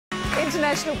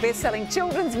International best-selling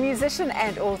children's musician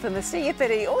and author Mr.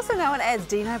 Yipadee, also known as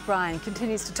Dean O'Brien,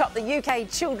 continues to top the UK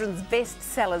children's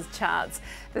bestsellers charts.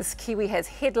 This Kiwi has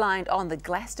headlined on the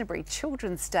Glastonbury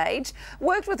children's stage,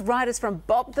 worked with writers from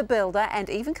Bob the Builder and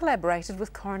even collaborated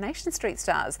with Coronation Street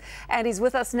stars. And he's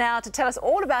with us now to tell us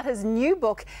all about his new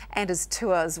book and his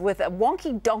tours with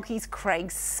Wonky Donkey's Craig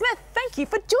Smith. Thank you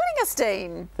for joining us,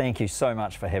 Dean. Thank you so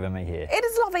much for having me here. It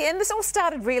is lovely, and this all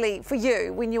started really for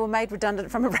you when you were made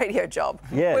redundant from a radio job.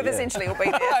 Yeah, We've essentially all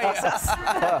been there.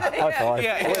 High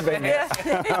five. We've been there.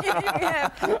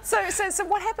 So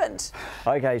what happened?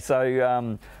 Okay,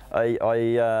 so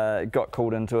I got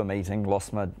called into a meeting,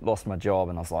 lost my job,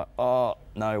 and I was like, oh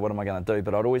no, what am I going to do?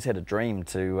 But I'd always had a dream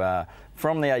to,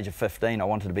 from the age of 15, I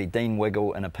wanted to be Dean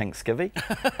Wiggle in a pink skivvy.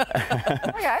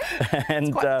 Okay,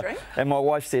 and, quite a dream. And my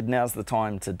wife said, now's the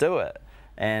time to do it.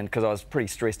 And because I was pretty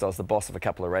stressed, I was the boss of a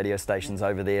couple of radio stations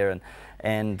over there,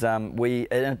 and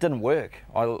it didn't work.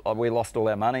 We lost all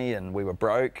our money, and we were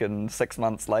broke. And 6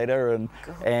 months later,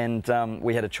 and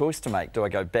we had a choice to make: do I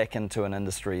go back into an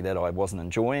industry that I wasn't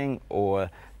enjoying, or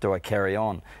do I carry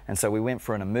on? And so we went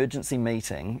for an emergency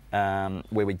meeting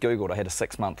where we Googled. I had a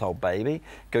 6-month-old baby.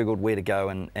 Googled where to go,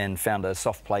 and found a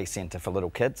soft play centre for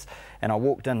little kids. And I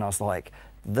walked in, and I was like,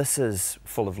 this is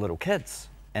full of little kids.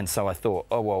 And so I thought,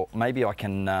 oh, well, maybe I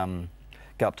can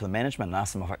go up to the management and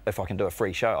ask them if I can do a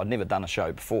free show. I'd never done a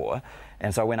show before.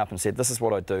 And so I went up and said, this is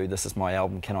what I do, this is my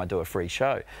album, can I do a free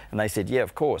show? And they said, yeah,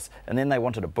 of course. And then they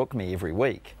wanted to book me every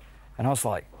week. And I was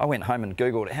like, I went home and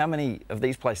Googled how many of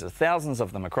these places, thousands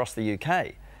of them across the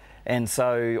UK. And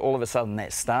so all of a sudden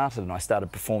that started, and I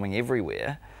started performing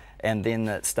everywhere. And then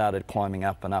it started climbing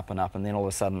up and up and up. And then all of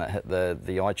a sudden it hit the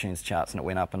iTunes charts, and it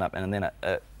went up and up. And then it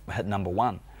hit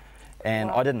 #1.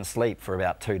 And I didn't sleep for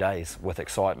about 2 days with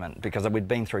excitement, because we'd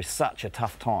been through such a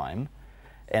tough time.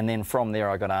 And then from there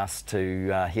I got asked to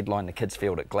headline the kids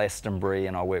field at Glastonbury,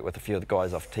 and I worked with a few of the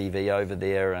guys off TV over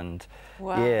there, and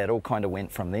yeah, it all kind of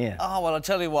went from there. Oh, well, I'll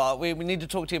tell you what, we need to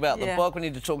talk to you about the book, we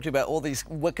need to talk to you about all these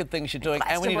wicked things you're doing,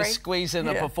 and we need to squeeze in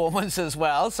a performance as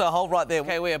well, so hold right there.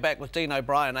 Okay, we are back with Dean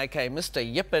O'Brien, aka Mr.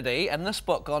 Yipadee, and this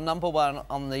book got #1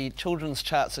 on the children's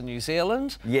charts in New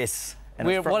Zealand. Yes.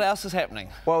 What else is happening?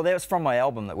 Well, that was from my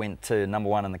album that went to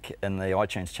 #1 in the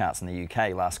iTunes charts in the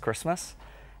UK last Christmas.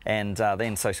 And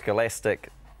then so Scholastic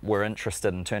were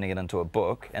interested in turning it into a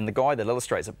book, and the guy that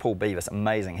illustrates it, Paul Beavis,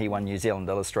 amazing. He won New Zealand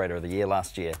Illustrator of the Year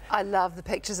last year. I love the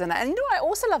pictures in it, and you know what I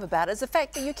also love about it is the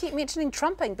fact that you keep mentioning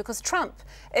trumping, because Trump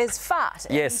is fart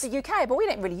in the UK, but we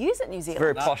don't really use it in New Zealand.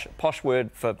 Very posh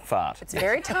word for fart. It's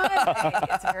very timely.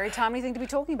 It's a very timely thing to be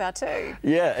talking about too.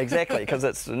 Yeah, exactly, because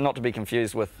it's not to be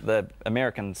confused with the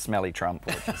American smelly Trump.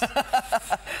 Which is,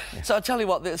 So I tell you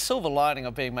what, the silver lining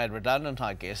of being made redundant,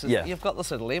 I guess, is that you've got this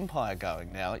little empire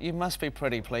going now. You must be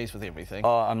pretty pleased with everything.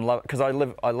 Oh, because I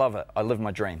love it. I live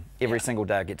my dream. Every single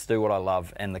day I get to do what I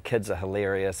love, and the kids are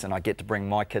hilarious, and I get to bring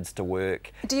my kids to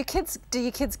work. Do your kids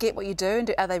get what you do,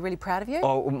 and are they really proud of you?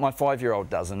 Oh, my 5-year-old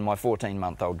doesn't. My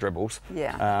 14-month-old dribbles.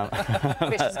 Yeah.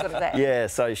 She's good at that. Yeah,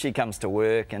 so she comes to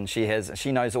work, and she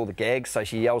knows all the gags, so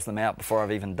she yells them out before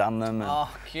I've even done them. And, oh,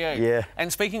 cute. Yeah.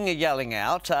 And speaking of yelling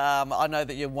out, I know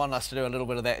that you want us to do a little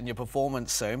bit of that in your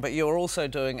performance soon, but you're also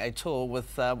doing a tour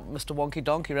with Mr. Wonky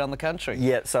Donkey around the country.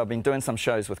 Yeah, so I've been doing some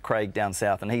shows with Craig down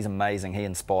south, and he's amazing. He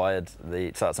inspired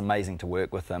so it's amazing to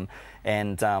work with him.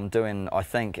 And doing, I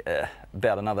think,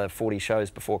 about another 40 shows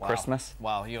before Christmas.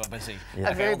 Wow, you are busy. Yeah.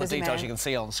 Okay, all the details you can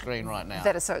see on screen right now.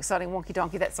 That is so exciting. Wonky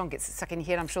Donkey, that song gets stuck in your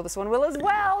head. I'm sure this one will as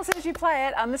well as soon as you play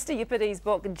it. Mr. Yipadee's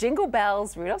book, Jingle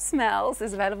Bells, Rudolph Smells,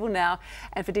 is available now.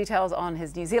 And for details on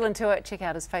his New Zealand tour, check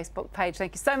out his Facebook page.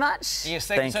 Thank you so much. Yes,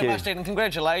 thank you so much, Dean, and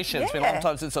congratulations. It's been a long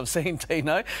time since I've seen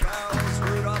Tino.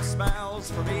 Rudolph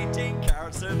smells from eating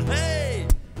carrots, and hey,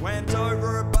 went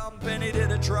over a bump and he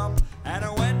did a trump, and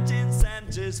I went in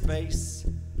Santa's face.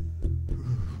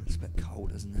 It's a bit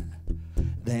cold, isn't it?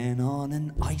 Then on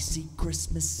an icy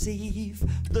Christmas Eve,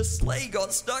 the sleigh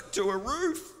got stuck to a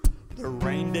roof. The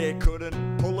reindeer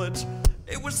couldn't pull it,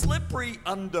 it was slippery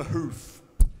under hoof.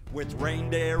 With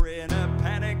reindeer in a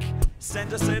panic,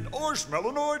 Santa said, I smell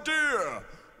an idea.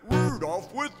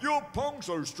 Rudolph, with your pong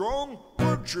so strong,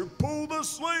 won't you pull the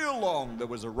sleigh along? There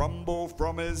was a rumble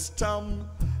from his tum,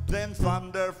 then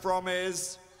thunder from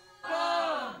his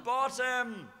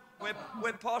bottom.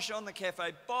 We're posh on the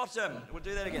cafe. Bottom. We'll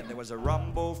do that again. There was a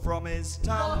rumble from his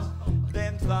tum,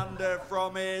 then thunder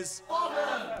from his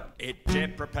bottom. It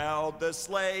jet propelled the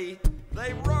sleigh.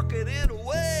 They rocketed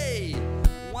away.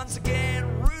 Once again,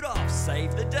 Rudolph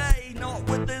saved the day. Not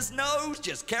with his nose,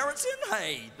 just carrots and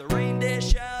hay. The reindeer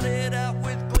shouted out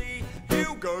with glee,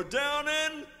 "You go down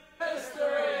in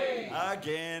Mystery!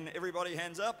 Again, everybody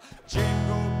hands up.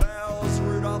 Jingle bells,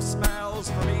 Rudolph smells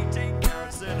from eating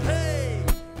carrots and hey!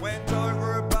 Went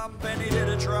over a bump and he did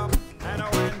a trump and I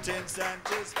went in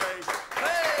Santa's face.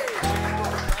 Hey!